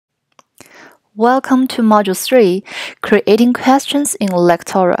Welcome to Module 3, Creating Questions in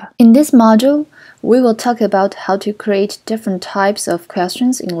Lectora. In this module, we will talk about how to create different types of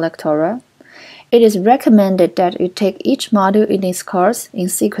questions in Lectora. It is recommended that you take each module in this course in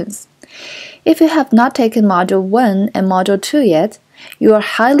sequence. If you have not taken Module 1 and Module 2 yet, you are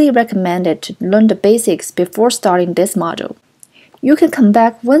highly recommended to learn the basics before starting this module. You can come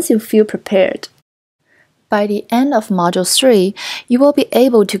back once you feel prepared. By the end of Module 3, you will be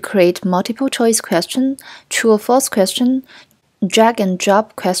able to create multiple-choice question, true or false question, drag and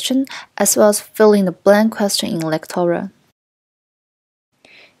drop question, as well as fill in the blank question in Lectora.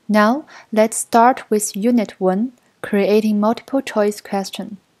 Now, let's start with Unit 1, Creating Multiple-Choice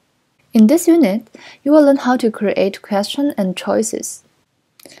Question. In this unit, you will learn how to create question and choices,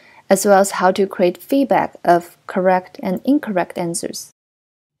 as well as how to create feedback of correct and incorrect answers.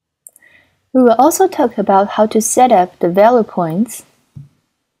 We will also talk about how to set up the value points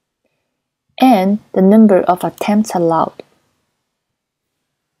and the number of attempts allowed.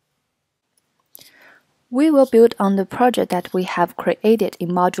 We will build on the project that we have created in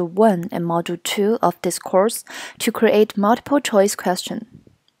Module 1 and Module 2 of this course to create multiple-choice questions.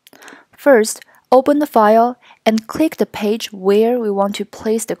 First, open the file and click the page where we want to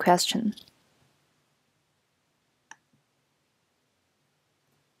place the question.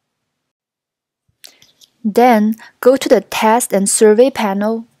 Then, go to the Test and Survey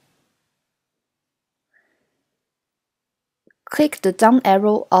panel. Click the down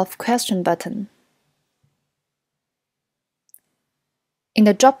arrow of Question button. In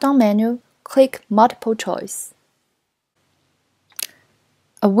the drop-down menu, click Multiple Choice.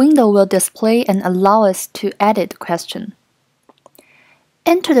 A window will display and allow us to edit the question.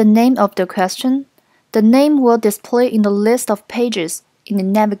 Enter the name of the question. The name will display in the list of pages in the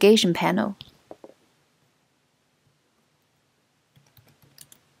navigation panel.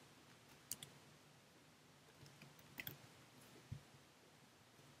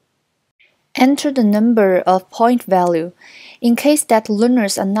 Enter the number of point value. In case that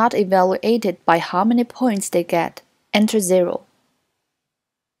learners are not evaluated by how many points they get, enter 0.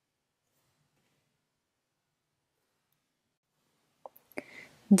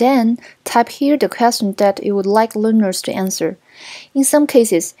 Then, type here the question that you would like learners to answer. In some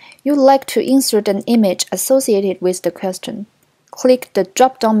cases, you would like to insert an image associated with the question. Click the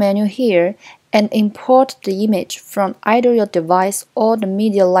drop-down menu here and import the image from either your device or the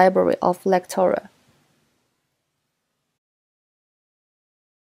media library of Lectora.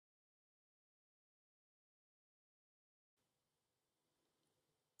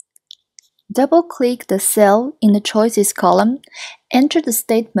 Double-click the cell in the Choices column. Enter the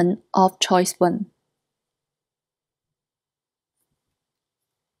statement of Choice 1.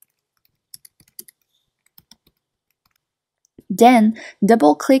 Then,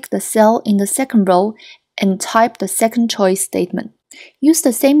 double-click the cell in the second row and type the second choice statement. Use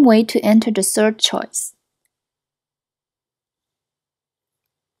the same way to enter the third choice.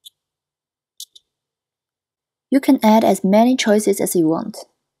 You can add as many choices as you want.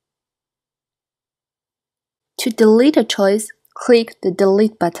 To delete a choice, click the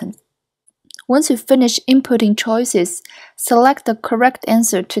Delete button. Once you finish inputting choices, select the correct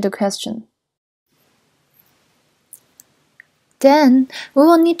answer to the question. Then, we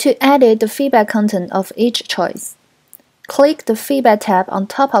will need to edit the feedback content of each choice. Click the Feedback tab on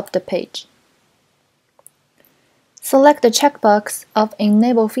top of the page. Select the checkbox of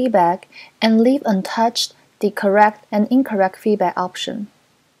Enable Feedback and leave untouched the correct and incorrect feedback option.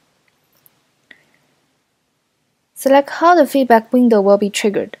 Select how the feedback window will be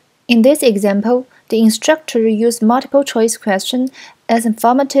triggered. In this example, the instructor used multiple-choice question as a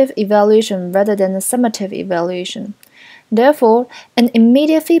formative evaluation rather than a summative evaluation. Therefore, an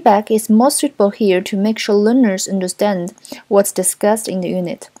immediate feedback is more suitable here to make sure learners understand what's discussed in the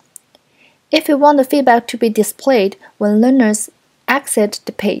unit. If you want the feedback to be displayed when learners exit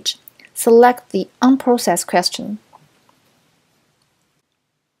the page, select the Unprocessed question.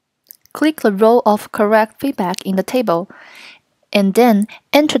 Click the row of correct feedback in the table, and then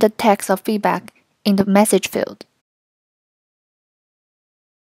enter the text of feedback in the message field.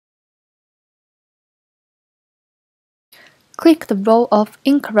 Click the row of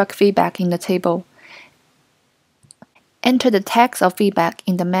incorrect feedback in the table. Enter the text of feedback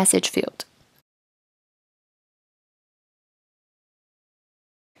in the message field.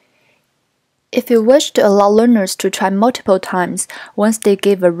 If you wish to allow learners to try multiple times once they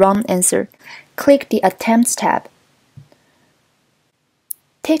give a wrong answer, click the Attempts tab.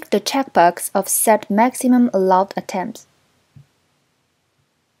 Tick the checkbox of Set Maximum Allowed Attempts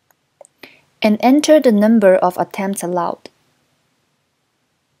and enter the number of attempts allowed.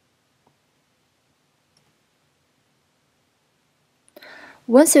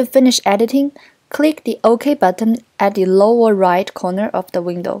 Once you finish editing, click the OK button at the lower right corner of the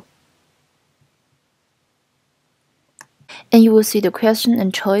window. And you will see the question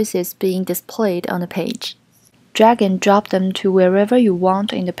and choices being displayed on the page. Drag and drop them to wherever you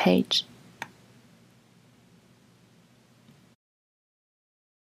want in the page.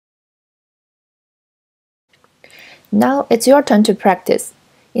 Now it's your turn to practice.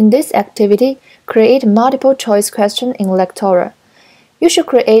 In this activity, create multiple choice question in Lectora. You should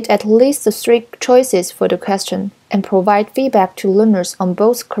create at least 3 choices for the question and provide feedback to learners on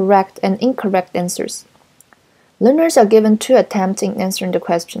both correct and incorrect answers. Learners are given 2 attempts in answering the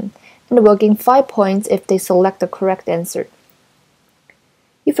question and will gain 5 points if they select the correct answer.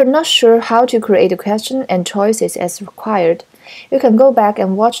 If you're not sure how to create a question and choices as required, you can go back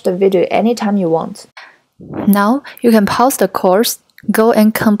and watch the video anytime you want. Now, you can pause the course, go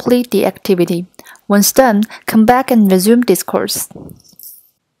and complete the activity. Once done, come back and resume this course.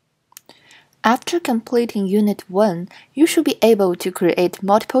 After completing Unit 1, you should be able to create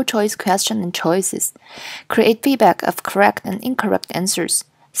multiple choice question and choices, create feedback of correct and incorrect answers,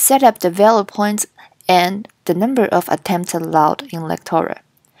 set up the value points and the number of attempts allowed in Lectora.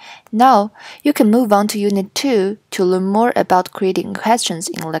 Now, you can move on to Unit 2 to learn more about creating questions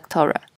in Lectora.